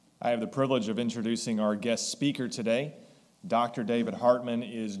I have the privilege of introducing our guest speaker today. Dr. David Hartman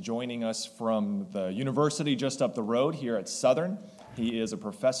is joining us from the university just up the road here at Southern. He is a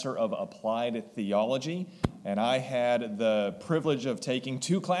professor of Applied Theology, and I had the privilege of taking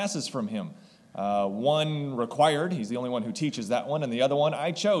 2 classes from him. One required, he's the only one who teaches that one, and the other one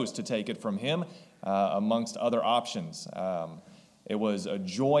I chose to take it from him, amongst other options. It was a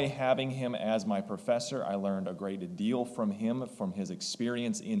joy having him as my professor. I learned a great deal from him, from his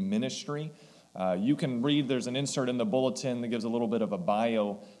experience in ministry. You can read, there's an insert in the bulletin that gives a little bit of a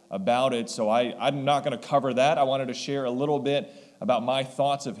bio about it, so I'm not going to cover that. I wanted to share a little bit about my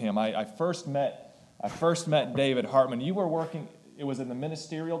thoughts of him. I first met David Hartman. You were working, it was in the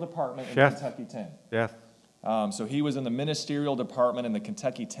ministerial department in Kentucky 10. Yes. So he was in the ministerial department in the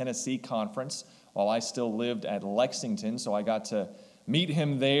Kentucky-Tennessee Conference while I still lived at Lexington, so I got to meet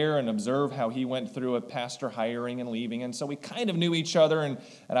him there and observe how he went through a pastor hiring and leaving, and so we kind of knew each other, and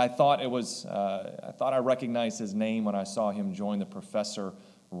I thought I recognized his name when I saw him join the professor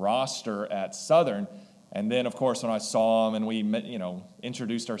roster at Southern, and then of course when I saw him and we met,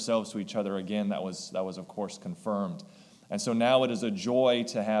 introduced ourselves to each other again, that was of course confirmed. And so now it is a joy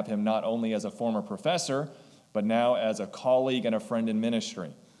to have him not only as a former professor, but now as a colleague and a friend in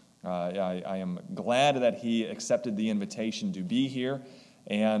ministry. I am glad that he accepted the invitation to be here,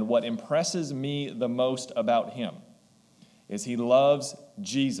 and what impresses me the most about him is he loves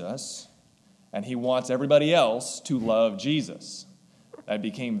Jesus, and he wants everybody else to love Jesus. That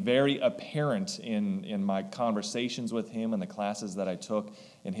became very apparent in my conversations with him and the classes that I took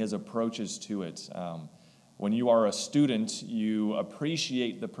and his approaches to it. When you are a student, you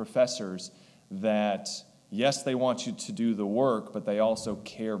appreciate the professors that, yes, they want you to do the work, but they also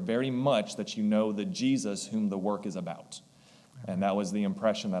care very much that you know the Jesus whom the work is about. And that was the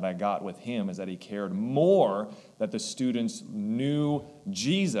impression that I got with him, is that he cared more that the students knew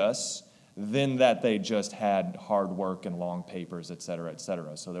Jesus than that they just had hard work and long papers, et cetera, et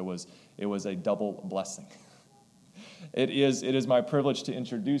cetera. So it was a double blessing. It is my privilege to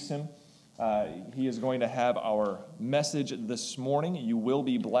introduce him. He is going to have our message this morning. You will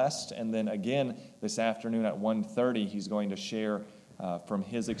be blessed. And then again this afternoon at 1:30, he's going to share from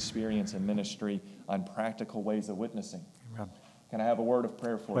his experience in ministry on practical ways of witnessing. Amen. Can I have a word of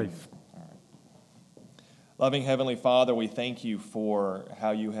prayer for you? Please. All right. Loving Heavenly Father, we thank you for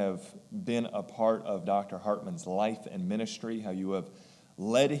how you have been a part of Dr. Hartman's life and ministry, how you have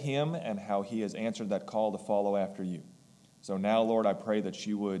led him, and how he has answered that call to follow after you. So now, Lord, I pray that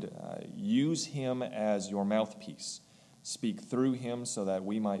you would use him as your mouthpiece. Speak through him so that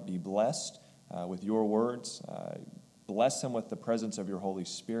we might be blessed with your words. Bless him with the presence of your Holy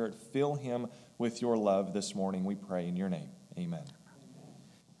Spirit. Fill him with your love this morning, we pray in your name. Amen.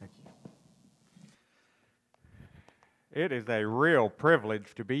 Thank you. It is a real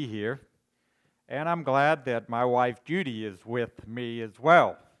privilege to be here, and I'm glad that my wife Judy is with me as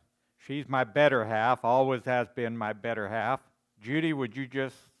well. She's my better half, always has been my better half. Judy, would you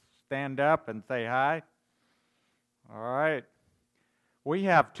just stand up and say hi? All right. We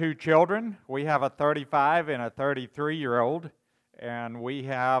have 2 children. We have a 35 and a 33-year-old, and we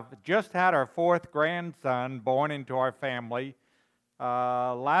have just had our 4th grandson born into our family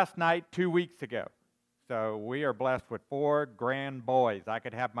last night, 2 weeks ago. So we are blessed with 4 grand boys. I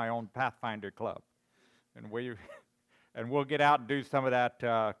could have my own Pathfinder club. And we'll get out and do some of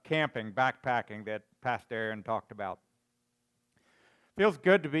that camping, backpacking that Pastor Aaron talked about. Feels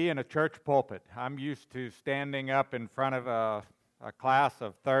good to be in a church pulpit. I'm used to standing up in front of a class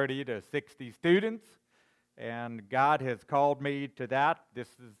of 30 to 60 students, and God has called me to that. This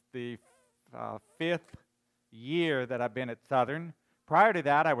is the 5th year that I've been at Southern. Prior to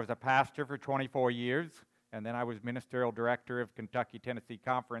that, I was a pastor for 24 years, and then I was ministerial director of Kentucky-Tennessee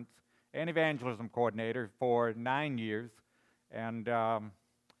Conference and evangelism coordinator for 9 years, and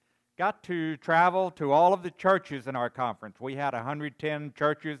got to travel to all of the churches in our conference. We had 110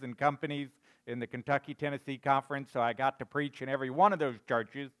 churches and companies in the Kentucky-Tennessee Conference, so I got to preach in every one of those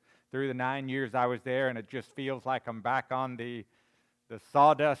churches through the 9 years I was there, and it just feels like I'm back on the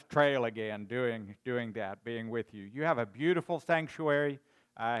sawdust trail again, doing that, being with you. You have a beautiful sanctuary.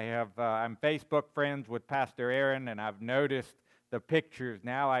 I'm Facebook friends with Pastor Aaron, and I've noticed the pictures.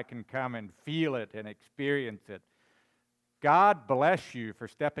 Now I can come and feel it and experience it. God bless you for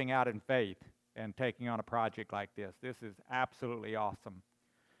stepping out in faith and taking on a project like this. This is absolutely awesome.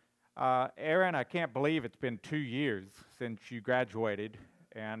 Aaron, I can't believe it's been 2 years since you graduated.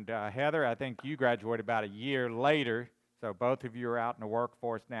 And Heather, I think you graduated about a year later. So both of you are out in the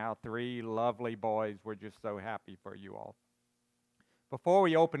workforce now. 3 lovely boys. We're just so happy for you all. Before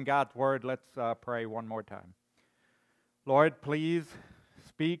we open God's Word, let's pray one more time. Lord, please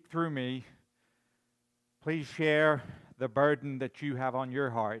speak through me. Please share the burden that you have on your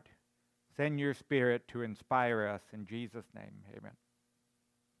heart. Send your Spirit to inspire us. In Jesus' name, amen.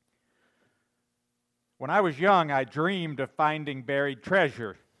 When I was young, I dreamed of finding buried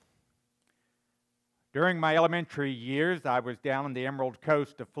treasure. During my elementary years, I was down on the Emerald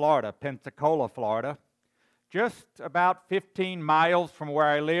Coast of Florida, Pensacola, Florida. Just about 15 miles from where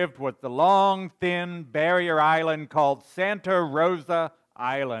I lived was the long, thin barrier island called Santa Rosa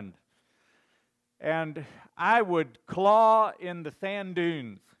Island. And I would claw in the sand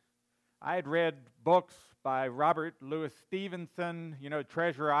dunes. I had read books by Robert Louis Stevenson,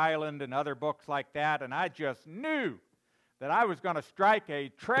 Treasure Island and other books like that, and I just knew that I was going to strike a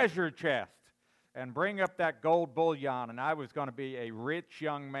treasure chest and bring up that gold bullion, and I was going to be a rich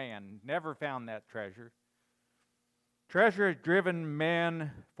young man. Never found that treasure. Treasure has driven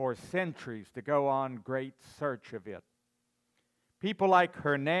men for centuries to go on great search of it. People like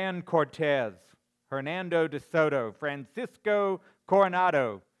Hernan Cortez, Hernando de Soto, Francisco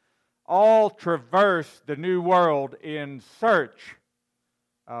Coronado, all traversed the New World in search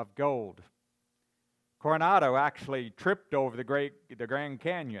of gold. Coronado actually tripped over the Grand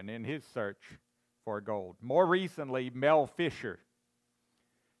Canyon in his search for gold. More recently, Mel Fisher.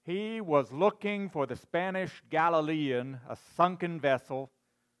 He was looking for the Spanish Galilean, a sunken vessel,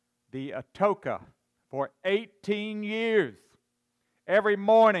 the Atoka, for 18 years. Every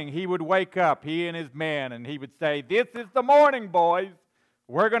morning he would wake up, he and his men, and he would say, "This is the morning, boys.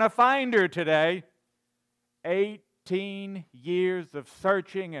 We're going to find her today." 18 years of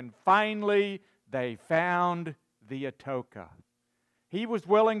searching, and finally they found the Atoka. He was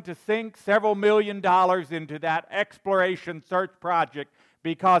willing to sink several $1 million into that exploration search project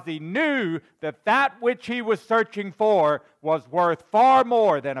because he knew that that which he was searching for was worth far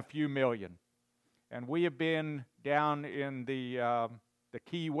more than a few million. And we have been down in the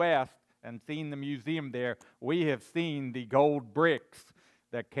Key West and seen the museum there. We have seen the gold bricks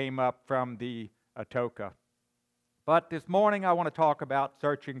that came up from the Atoka. But this morning I want to talk about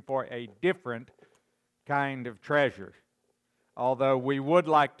searching for a different kind of treasure. Although we would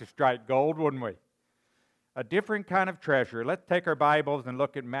like to strike gold, wouldn't we? A different kind of treasure. Let's take our Bibles and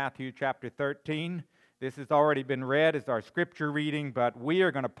look at Matthew chapter 13. This has already been read as our scripture reading, but we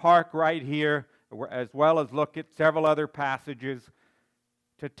are going to park right here as well as look at several other passages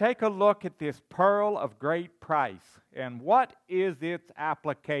to take a look at this pearl of great price and what is its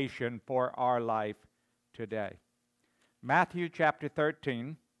application for our life today. Matthew chapter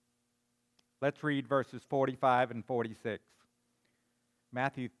 13. Let's read verses 45 and 46.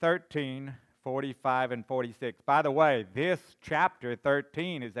 Matthew 13, 45 and 46. By the way, this chapter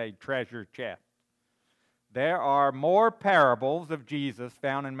 13 is a treasure chest. There are more parables of Jesus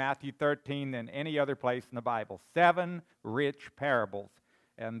found in Matthew 13 than any other place in the Bible. 7 rich parables.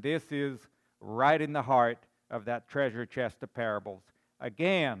 And this is right in the heart of that treasure chest of parables.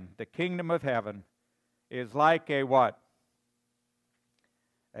 Again, the kingdom of heaven is like a what?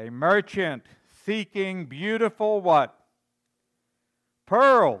 A merchant seeking beautiful what?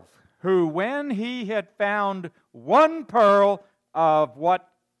 Pearls, who when he had found one pearl of what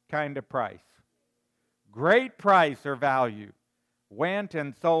kind of price? Great price or value, went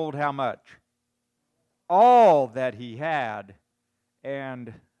and sold how much? All that he had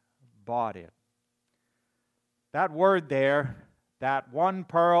and bought it. That word there, that one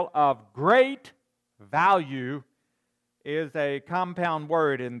pearl of great value, is a compound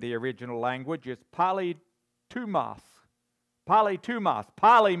word in the original language. It's polytumos. Polytumos.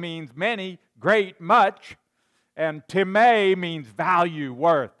 Poly means many, great, much, and time means value,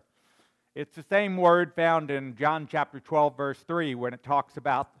 worth. It's the same word found in John chapter 12, verse 3, when it talks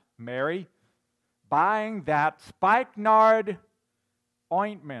about Mary buying that spikenard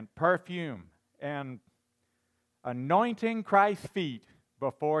ointment, perfume, and anointing Christ's feet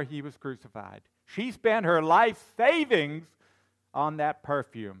before he was crucified. She spent her life savings on that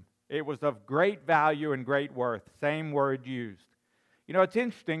perfume. It was of great value and great worth. Same word used. It's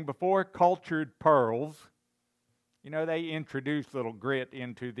interesting, before cultured pearls, they introduce little grit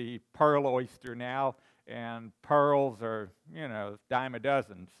into the pearl oyster now, and pearls are, dime a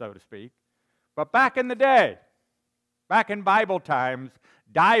dozen, so to speak. But back in the day, back in Bible times,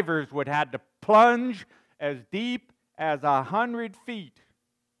 divers would have to plunge as deep as 100 feet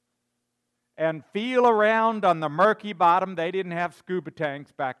and feel around on the murky bottom. They didn't have scuba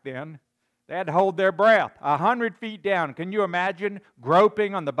tanks back then. They had to hold their breath 100 feet down. Can you imagine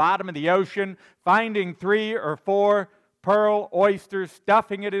groping on the bottom of the ocean, finding 3 or 4 pearl oysters,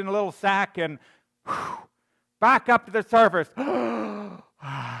 stuffing it in a little sack, and back up to the surface?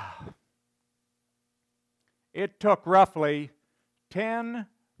 It took roughly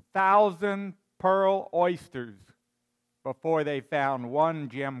 10,000 pearl oysters before they found one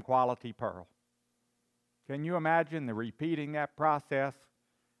gem quality pearl. Can you imagine the repeating that process?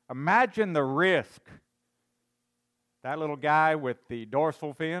 Imagine the risk. That little guy with the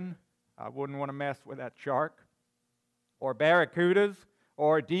dorsal fin, I wouldn't want to mess with that shark. Or barracudas,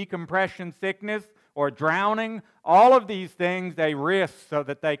 or decompression sickness, or drowning. All of these things they risked so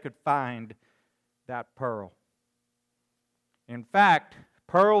that they could find that pearl. In fact,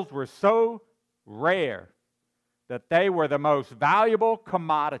 pearls were so rare that they were the most valuable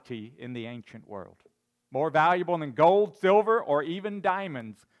commodity in the ancient world. More valuable than gold, silver, or even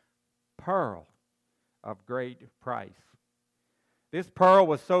diamonds. Pearl of great price. This pearl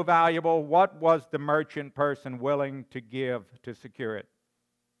was so valuable, what was the merchant person willing to give to secure it?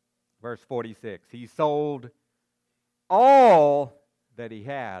 Verse 46, he sold all that he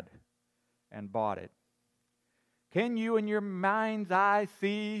had and bought it. Can you in your mind's eye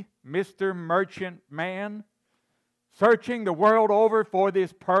see Mr. Merchant Man searching the world over for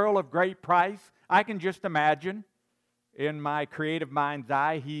this pearl of great price? I can just imagine in my creative mind's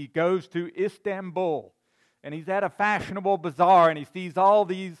eye, he goes to Istanbul and he's at a fashionable bazaar and he sees all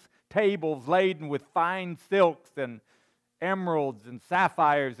these tables laden with fine silks and emeralds and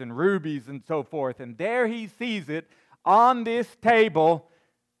sapphires and rubies and so forth. And there he sees it on this table,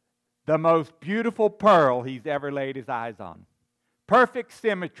 the most beautiful pearl he's ever laid his eyes on. Perfect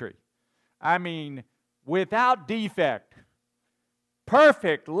symmetry. I mean, without defect.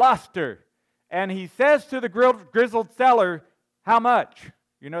 Perfect luster. And he says to the grizzled seller, how much?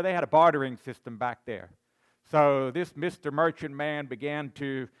 You know, they had a bartering system back there. So this Mr. Merchant Man began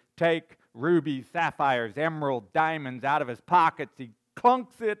to take rubies, sapphires, emeralds, diamonds out of his pockets. He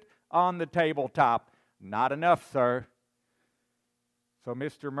clunks it on the tabletop. Not enough, sir. So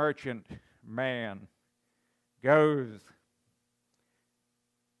Mr. Merchant Man goes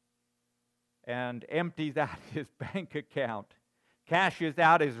and empties out his bank account, cashes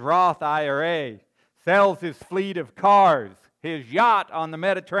out his Roth IRA, sells his fleet of cars, his yacht on the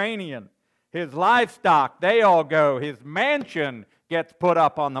Mediterranean, his livestock, they all go. His mansion gets put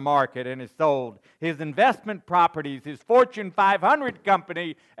up on the market and is sold. His investment properties, his Fortune 500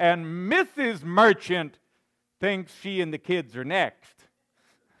 company, and Mrs. Merchant thinks she and the kids are next.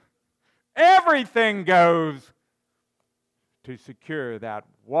 Everything goes to secure that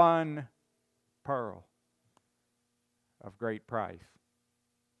one pearl of great price.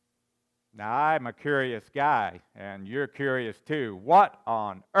 Now, I'm a curious guy, and you're curious too. What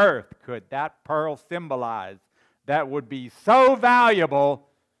on earth could that pearl symbolize that would be so valuable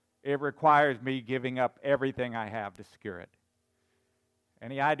it requires me giving up everything I have to secure it?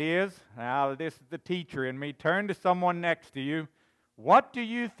 Any ideas? Now, this is the teacher in me. Turn to someone next to you. What do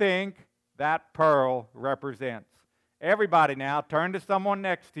you think that pearl represents? Everybody now, turn to someone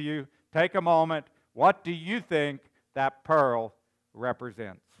next to you. Take a moment. What do you think that pearl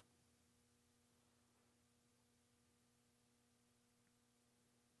represents?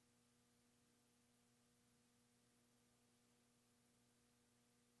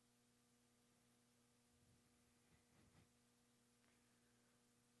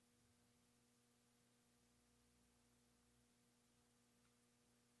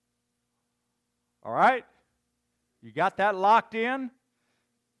 All right? You got that locked in?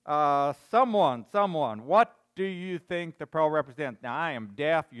 Someone, what do you think the pearl represents? Now, I am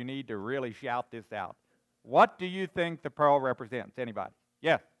deaf. You need to really shout this out. What do you think the pearl represents? Anybody?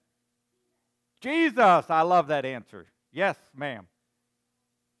 Yes. Jesus. I love that answer. Yes, ma'am.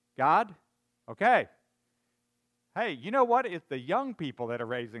 God? Okay. Hey, you know what? It's the young people that are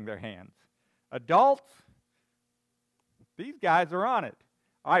raising their hands. Adults, these guys are on it.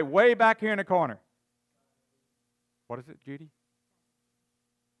 All right, way back here in the corner. What is it, Judy?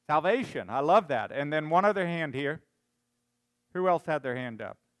 Salvation. I love that. And then one other hand here. Who else had their hand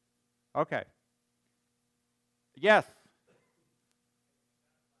up? Okay. Yes.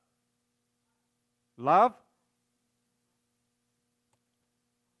 Love?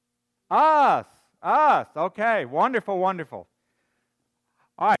 Us. Okay. Wonderful, wonderful.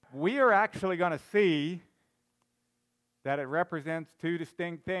 All right. We are actually going to see that it represents two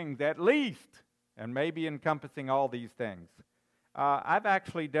distinct things, at least, and maybe encompassing all these things. I've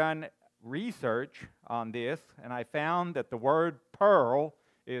actually done research on this, and I found that the word pearl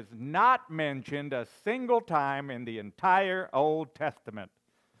is not mentioned a single time in the entire Old Testament.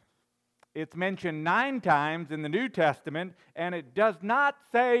 It's mentioned 9 times in the New Testament, and it does not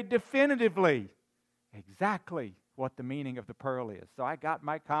say definitively exactly what the meaning of the pearl is. So I got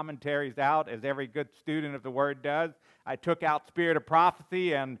my commentaries out, as every good student of the Word does. I took out Spirit of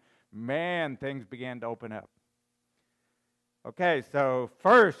Prophecy, and man, things began to open up. Okay, so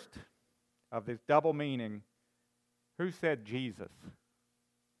first of this double meaning, who said Jesus?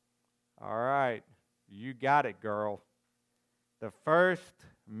 All right, you got it, girl. The first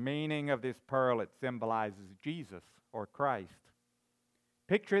meaning of this pearl, it symbolizes Jesus or Christ.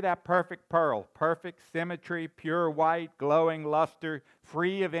 Picture that perfect pearl, perfect symmetry, pure white, glowing luster,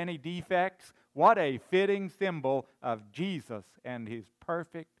 free of any defects. What a fitting symbol of Jesus and his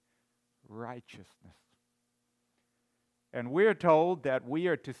perfect righteousness. And we're told that we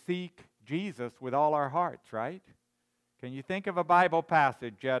are to seek Jesus with all our hearts, right? Can you think of a Bible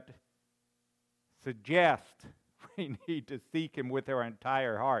passage that suggests we need to seek him with our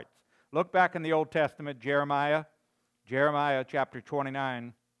entire hearts? Look back in the Old Testament, Jeremiah chapter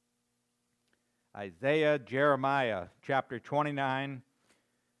 29. Isaiah, Jeremiah chapter 29.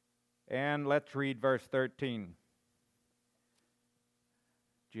 And let's read verse 13.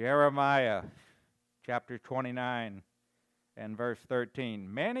 Jeremiah chapter 29 and verse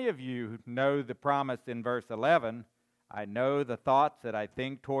 13. Many of you know the promise in verse 11. I know the thoughts that I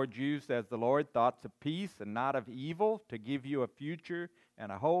think towards you, says the Lord, thoughts of peace and not of evil, to give you a future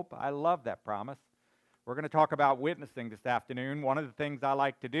and a hope. I love that promise. We're going to talk about witnessing this afternoon. One of the things I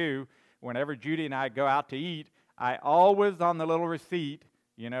like to do whenever Judy and I go out to eat, I always, on the little receipt,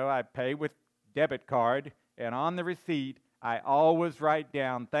 I pay with debit card, and on the receipt, I always write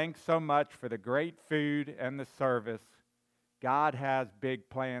down, thanks so much for the great food and the service. God has big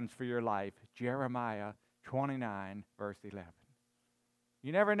plans for your life. Jeremiah 29, verse 11.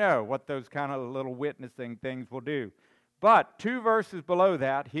 You never know what those kind of little witnessing things will do. But 2 verses below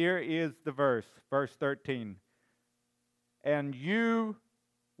that, here is the verse 13. And you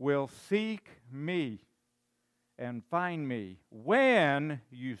will seek me and find me when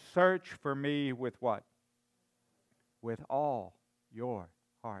you search for me with what? With all your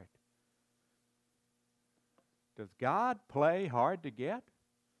heart. Does God play hard to get?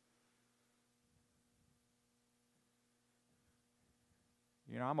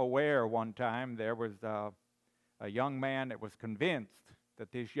 I'm aware one time there was a young man that was convinced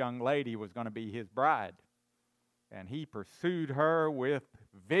that this young lady was going to be his bride. And he pursued her with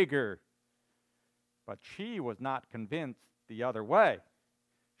vigor. But she was not convinced the other way.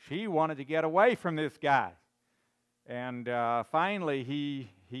 She wanted to get away from this guy. And finally,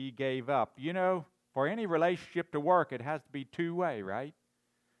 he gave up. For any relationship to work, it has to be two-way, right?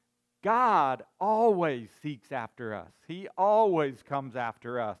 God always seeks after us. He always comes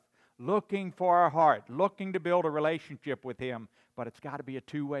after us, looking for our heart, looking to build a relationship with him. But it's got to be a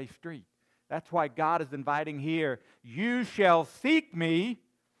two-way street. That's why God is inviting here, you shall seek me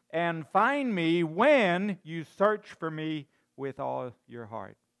and find me when you search for me with all your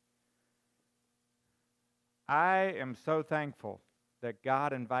heart. I am so thankful that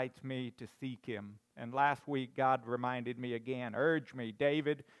God invites me to seek him. And last week, God reminded me again, urged me,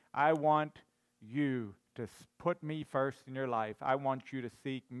 David, I want you to put me first in your life. I want you to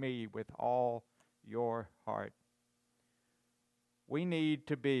seek me with all your heart. We need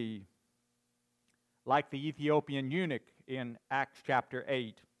to be like the Ethiopian eunuch in Acts chapter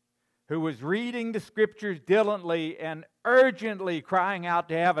 8, who was reading the scriptures diligently and urgently crying out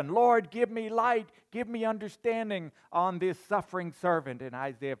to heaven, Lord, give me light, give me understanding on this suffering servant in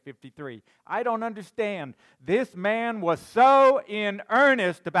Isaiah 53. I don't understand. This man was so in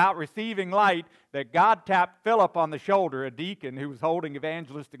earnest about receiving light that God tapped Philip on the shoulder, a deacon who was holding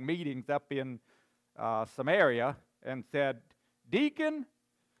evangelistic meetings up in Samaria, and said, Deacon,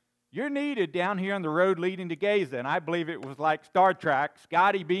 you're needed down here on the road leading to Gaza. And I believe it was like Star Trek.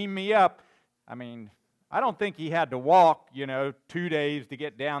 Scotty beamed me up. I don't think he had to walk, 2 days to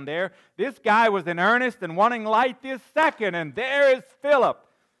get down there. This guy was in earnest and wanting light this second. And there is Philip.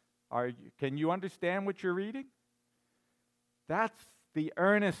 Can you understand what you're reading? That's the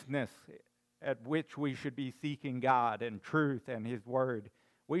earnestness at which we should be seeking God and truth and his word.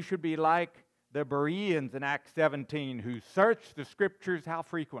 We should be like the Bereans in Acts 17 who searched the scriptures how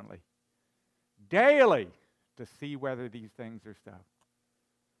frequently? Daily, to see whether these things are so.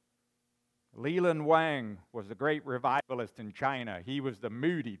 Leland Wang was a great revivalist in China. He was the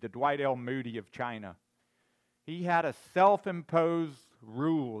Dwight L. Moody of China. He had a self-imposed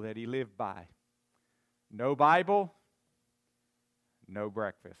rule that he lived by. No Bible, no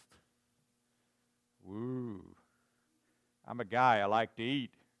breakfast. Woo. I'm a guy, I like to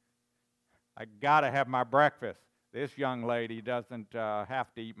eat. I got to have my breakfast. This young lady doesn't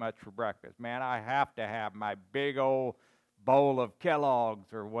have to eat much for breakfast. Man, I have to have my big old bowl of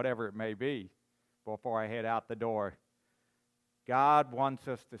Kellogg's or whatever it may be before I head out the door. God wants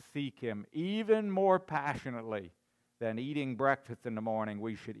us to seek him even more passionately than eating breakfast in the morning.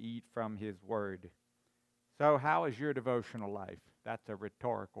 We should eat from his word. So how is your devotional life? That's a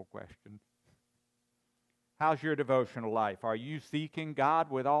rhetorical question. How's your devotional life? Are you seeking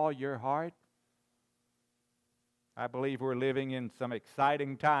God with all your heart? I believe we're living in some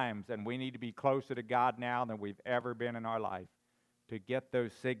exciting times, and we need to be closer to God now than we've ever been in our life to get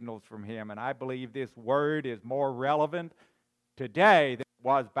those signals from Him. And I believe this word is more relevant today than it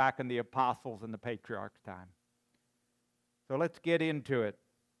was back in the apostles and the patriarchs' time. So let's get into it.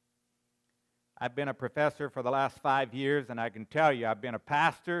 I've been a professor for the last 5 years, and I can tell you I've been a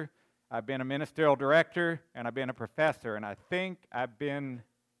pastor, I've been a ministerial director, and I've been a professor. And I think I've been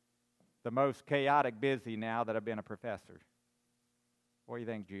the most chaotic busy now that I've been a professor. What do you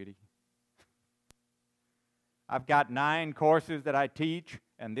think, Judy? I've got 9 courses that I teach,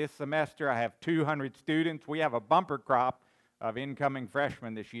 and this semester I have 200 students. We have a bumper crop of incoming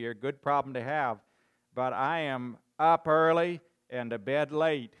freshmen this year. Good problem to have. But I am up early and to bed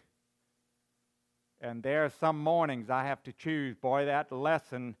late. And there are some mornings I have to choose, boy, that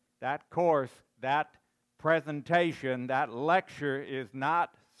lesson, that course, that presentation, that lecture is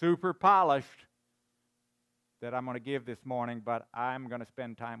not super polished that I'm going to give this morning, but I'm going to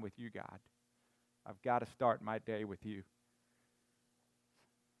spend time with you, God. I've got to start my day with you.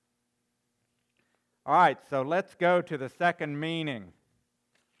 All right, so let's go to the second meaning.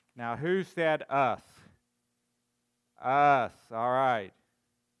 Now, who said us? Us, all right.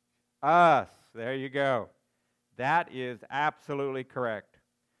 Us, there you go. That is absolutely correct.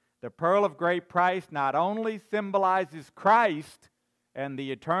 The pearl of great price not only symbolizes Christ and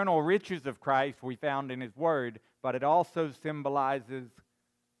the eternal riches of Christ we found in His Word, but it also symbolizes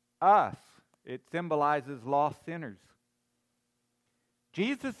us. It symbolizes lost sinners.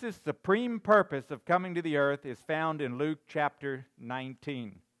 Jesus' supreme purpose of coming to the earth is found in Luke chapter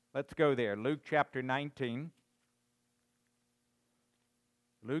 19. Let's go there. Luke chapter 19.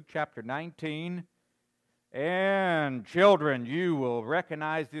 Luke chapter 19. And children, you will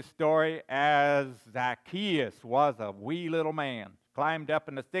recognize this story as Zacchaeus was a wee little man, climbed up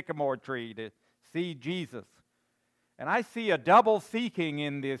in the sycamore tree to see Jesus. And I see a double seeking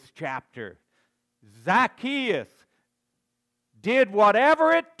in this chapter. Zacchaeus did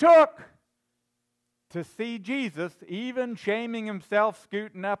whatever it took to see Jesus, even shaming himself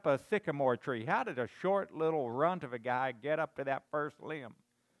scooting up a sycamore tree. How did a short little runt of a guy get up to that first limb?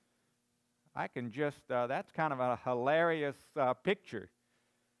 I can just, that's kind of a hilarious picture.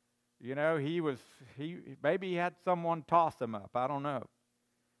 You know, maybe he had someone toss him up. I don't know.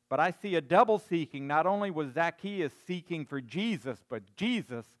 But I see a double seeking. Not only was Zacchaeus seeking for Jesus, but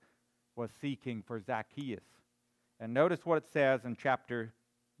Jesus was seeking for Zacchaeus. And notice what it says in chapter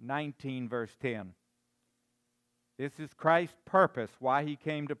 19, verse 10. This is Christ's purpose, why He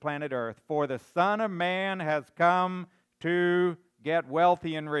came to planet Earth. For the Son of Man has come to get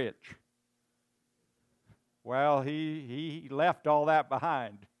wealthy and rich. Well, he left all that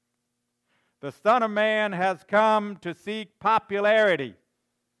behind. The Son of Man has come to seek popularity.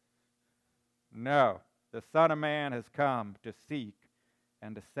 No, the Son of Man has come to seek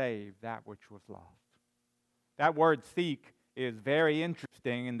and to save that which was lost. That word seek is very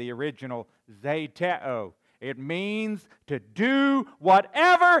interesting in the original zeteo. It means to do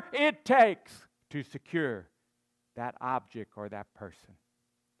whatever it takes to secure that object or that person.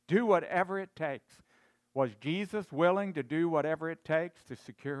 Do whatever it takes. Was Jesus willing to do whatever it takes to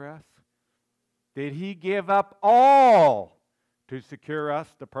secure us? Did He give up all to secure us,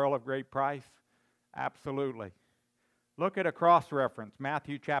 the pearl of great price? Absolutely. Look at a cross-reference,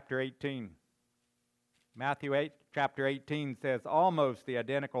 Matthew chapter 18. Matthew 8, chapter 18 says almost the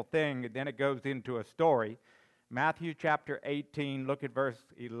identical thing, and then it goes into a story. Matthew chapter 18, look at verse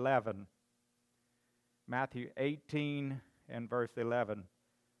 11. Matthew 18 and verse 11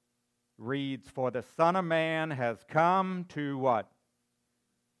 reads, For the Son of Man has come to what?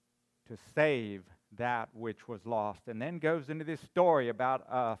 To save that which was lost. And then goes into this story about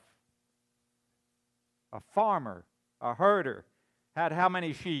a farmer, a herder, had how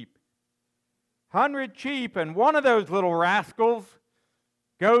many sheep? 100 sheep, and one of those little rascals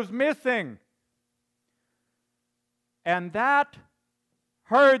goes missing. And that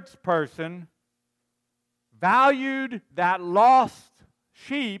herdsperson valued that lost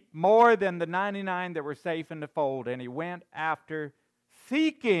sheep more than the 99 that were safe in the fold, and he went after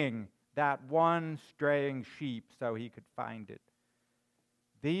seeking that one straying sheep so he could find it.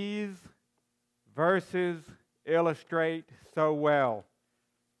 These verses illustrate so well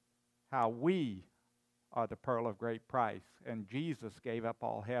how we are the pearl of great price, and Jesus gave up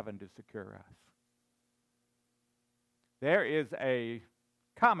all heaven to secure us. There is a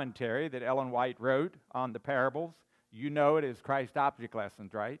commentary that Ellen White wrote on the parables. You know it as Christ Object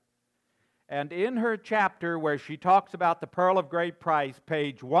Lessons, right? And in her chapter where she talks about the pearl of great price,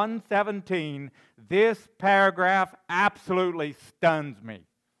 page 117, this paragraph absolutely stuns me.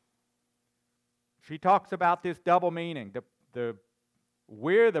 She talks about this double meaning.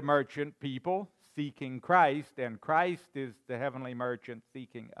 We're the merchant people seeking Christ, and Christ is the heavenly merchant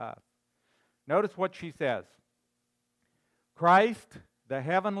seeking us. Notice what she says. Christ, the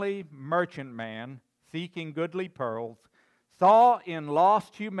heavenly merchant man seeking goodly pearls, saw in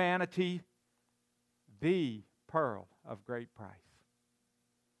lost humanity the pearl of great price.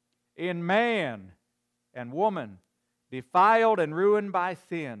 In man and woman, defiled and ruined by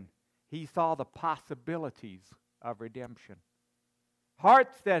sin, he saw the possibilities of redemption.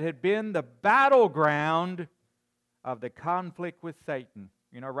 Hearts that had been the battleground of the conflict with Satan.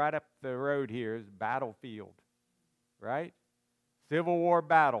 You know, right up the road here is battlefield, right? Civil War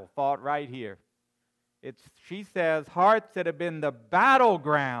battle fought right here. She says, hearts that have been the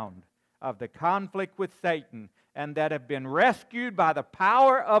battleground of the conflict with Satan and that have been rescued by the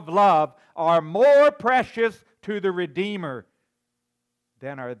power of love are more precious to the Redeemer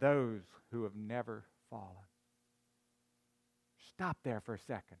than are those who have never fallen. Stop there for a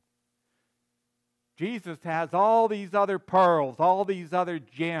second. Jesus has all these other pearls, all these other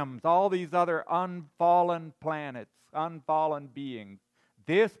gems, all these other unfallen planets, unfallen beings.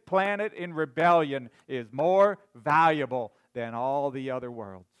 This planet in rebellion is more valuable than all the other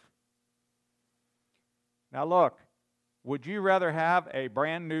worlds. Now look, would you rather have a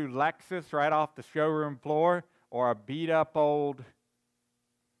brand new Lexus right off the showroom floor or a beat up old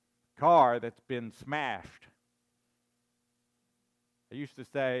car that's been smashed? I used to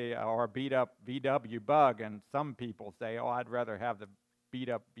say, or a beat up VW Bug, and some people say, oh, I'd rather have the beat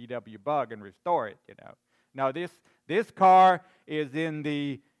up VW Bug and restore it, you know. No, this car is in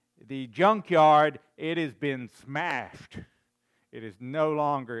the junkyard. It has been smashed. It is no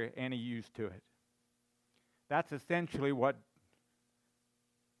longer any use to it. That's essentially what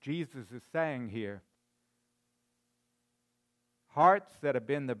Jesus is saying here. Hearts that have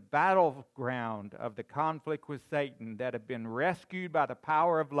been the battleground of the conflict with Satan, that have been rescued by the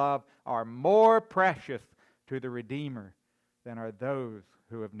power of love, are more precious to the Redeemer than are those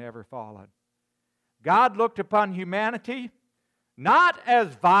who have never fallen. God looked upon humanity not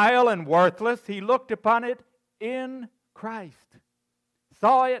as vile and worthless. He looked upon it in Christ,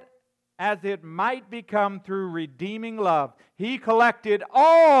 saw it as it might become through redeeming love. He collected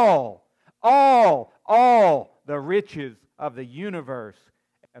all the riches of the universe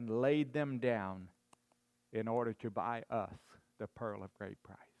and laid them down in order to buy us the pearl of great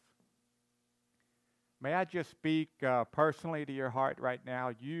price. May I just speak personally to your heart right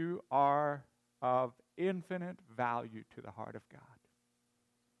now? You are of infinite value to the heart of God.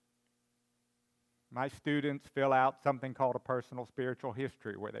 My students fill out something called a personal spiritual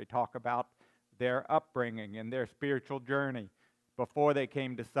history, where they talk about their upbringing and their spiritual journey before they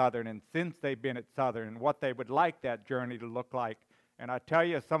came to Southern and since they've been at Southern, and what they would like that journey to look like. And I tell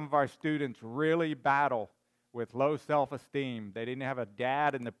you, some of our students really battle with low self-esteem. They didn't have a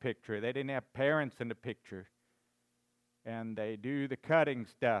dad in the picture. They didn't have parents in the picture. And they do the cutting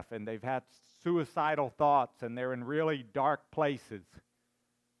stuff, and they've had suicidal thoughts, and they're in really dark places.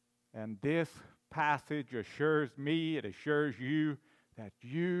 And this passage assures me, it assures you, that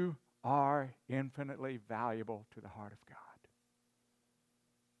you are infinitely valuable to the heart of God.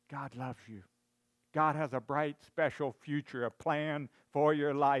 God loves you. God has a bright, special future, a plan for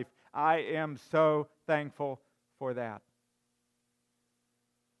your life. I am so thankful for that.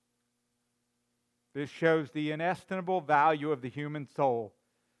 This shows the inestimable value of the human soul.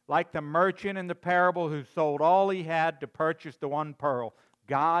 Like the merchant in the parable who sold all he had to purchase the one pearl,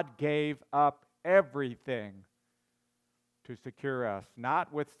 God gave up everything to secure us,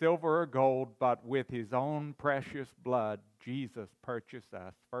 not with silver or gold, but with his own precious blood. Jesus purchased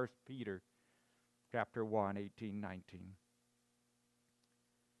us. 1 Peter chapter 1, 18, 19.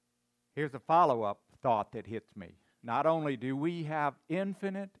 Here's a follow-up thought that hits me. Not only do we have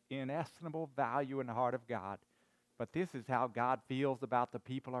infinite, inestimable value in the heart of God, but this is how God feels about the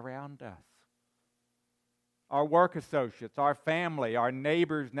people around us. Our work associates, our family, our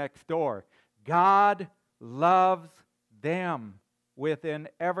neighbors next door. God loves them with an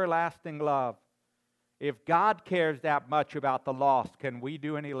everlasting love. If God cares that much about the lost, can we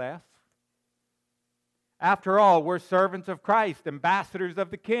do any less? After all, we're servants of Christ, ambassadors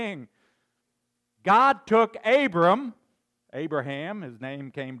of the King. God took Abraham, his name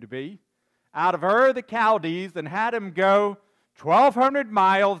came to be, out of Ur the Chaldees and had him go 1,200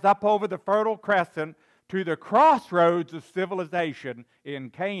 miles up over the Fertile Crescent to the crossroads of civilization in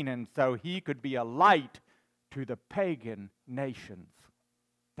Canaan so he could be a light to the pagan nations.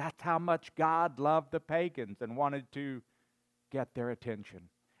 That's how much God loved the pagans and wanted to get their attention.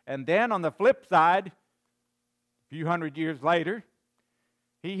 And then on the flip side, a few hundred years later,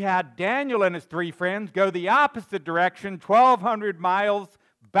 he had Daniel and his three friends go the opposite direction, 1,200 miles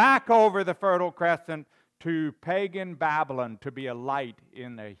back over the Fertile Crescent to pagan Babylon to be a light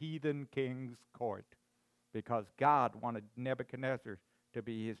in a heathen king's court, because God wanted Nebuchadnezzar to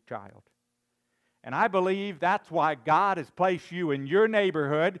be his child. And I believe that's why God has placed you in your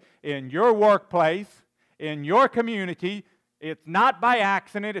neighborhood, in your workplace, in your community. It's not by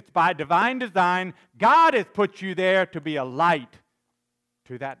accident, it's by divine design. God has put you there to be a light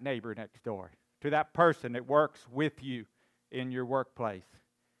to that neighbor next door, to that person that works with you in your workplace.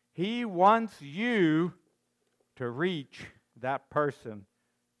 He wants you to reach that person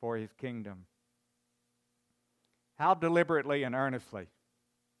for his kingdom. How deliberately and earnestly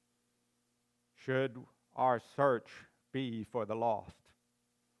should our search be for the lost?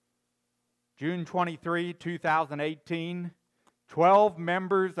 June 23, 2018, 12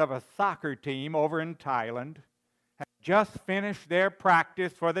 members of a soccer team over in Thailand had just finished their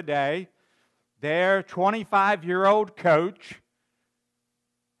practice for the day. Their 25-year-old coach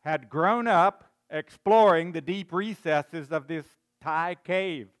had grown up exploring the deep recesses of this Thai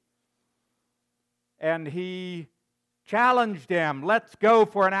cave. And he challenged them, let's go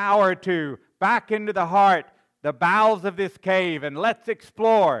for an hour or two back into the heart, the bowels of this cave, and let's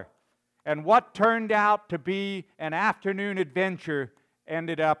explore. And what turned out to be an afternoon adventure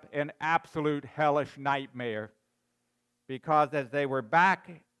ended up an absolute hellish nightmare. Because as they were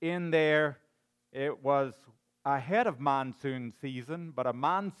back in there, it was ahead of monsoon season, but a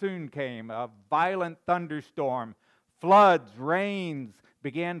monsoon came, a violent thunderstorm, floods, rains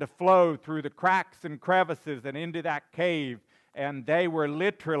began to flow through the cracks and crevices and into that cave, and they were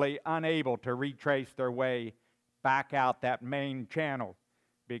literally unable to retrace their way back out that main channel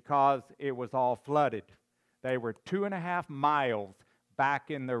because it was all flooded. They were 2.5 miles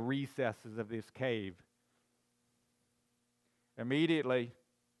back in the recesses of this cave. Immediately,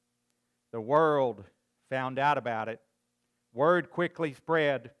 the world found out about it. Word quickly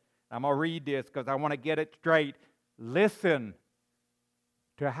spread. I'm going to read this because I want to get it straight. Listen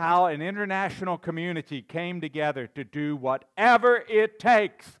to how an international community came together to do whatever it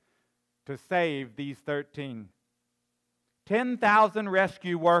takes to save these 13. 10,000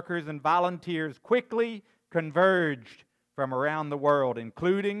 rescue workers and volunteers quickly converged from around the world,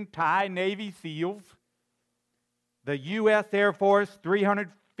 including Thai Navy SEALs, the U.S. Air Force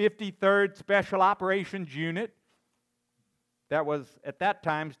 353rd Special Operations Unit that was at that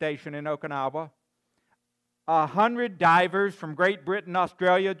time stationed in Okinawa, 100 divers from Great Britain,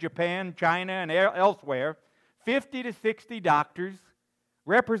 Australia, Japan, China, and elsewhere, 50 to 60 doctors,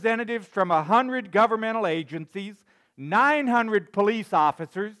 representatives from 100 governmental agencies, 900 police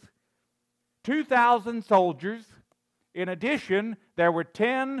officers, 2,000 soldiers. In addition, there were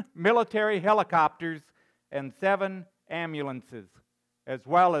 10 military helicopters and 7 ambulances, as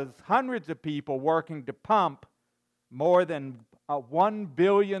well as hundreds of people working to pump more than 1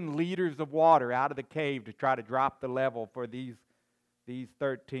 billion liters of water out of the cave to try to drop the level for these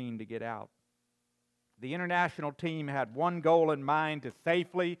 13 to get out. The international team had one goal in mind: to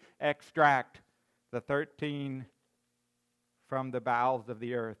safely extract the 13 from the bowels of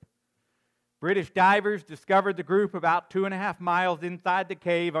the earth. British divers discovered the group about 2.5 miles inside the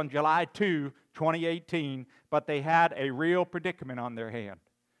cave on July 2, 2018, but they had a real predicament on their hand.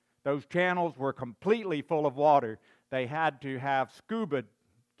 Those channels were completely full of water. They had to have scuba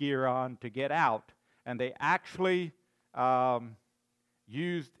gear on to get out, and they actually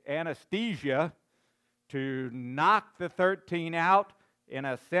used anesthesia to knock the 13 out in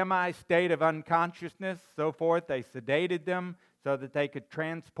a semi-state of unconsciousness, so forth. They sedated them so that they could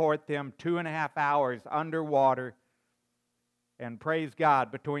transport them 2.5 hours underwater. And praise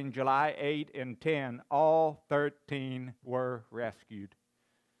God, between July 8 and 10, all 13 were rescued.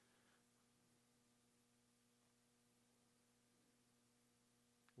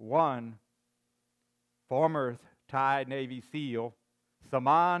 One, former Thai Navy SEAL,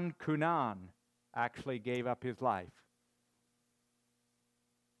 Saman Kunan, actually gave up his life.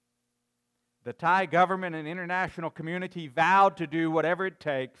 The Thai government and international community vowed to do whatever it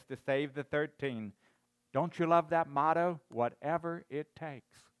takes to save the 13. Don't you love that motto? Whatever it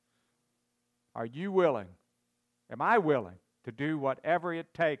takes. Are you willing? Am I willing to do whatever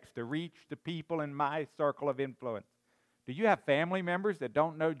it takes to reach the people in my circle of influence? Do you have family members that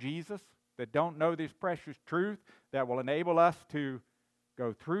don't know Jesus, that don't know this precious truth that will enable us to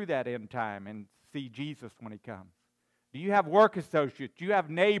go through that end time and see Jesus when he comes? Do you have work associates? Do you have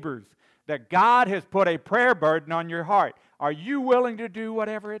neighbors that God has put a prayer burden on your heart? Are you willing to do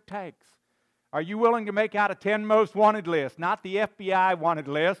whatever it takes? Are you willing to make out a 10 most wanted list? Not the FBI wanted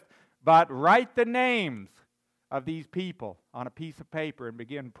list, but write the names of these people on a piece of paper and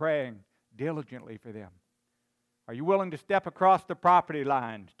begin praying diligently for them. Are you willing to step across the property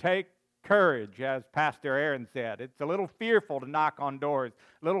line? Take courage, as Pastor Aaron said. It's a little fearful to knock on doors,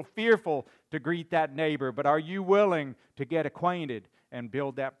 a little fearful to greet that neighbor, but are you willing to get acquainted and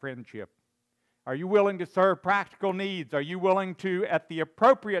build that friendship? Are you willing to serve practical needs? Are you willing to, at the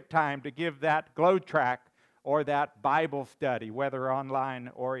appropriate time, to give that glow track or that Bible study, whether online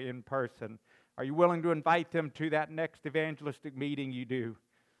or in person? Are you willing to invite them to that next evangelistic meeting you do?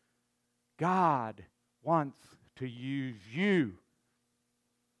 God wants to use you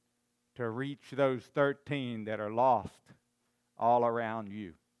to reach those 13 that are lost all around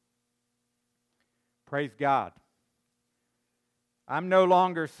you. Praise God. I'm no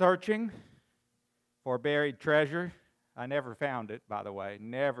longer searching for buried treasure. I never found it, by the way.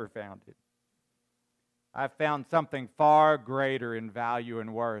 Never found it. I've found something far greater in value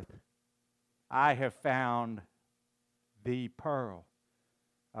and worth. I have found the pearl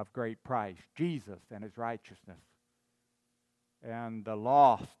of great price, Jesus and his righteousness, and the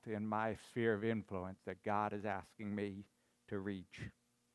lost in my sphere of influence that God is asking me to reach.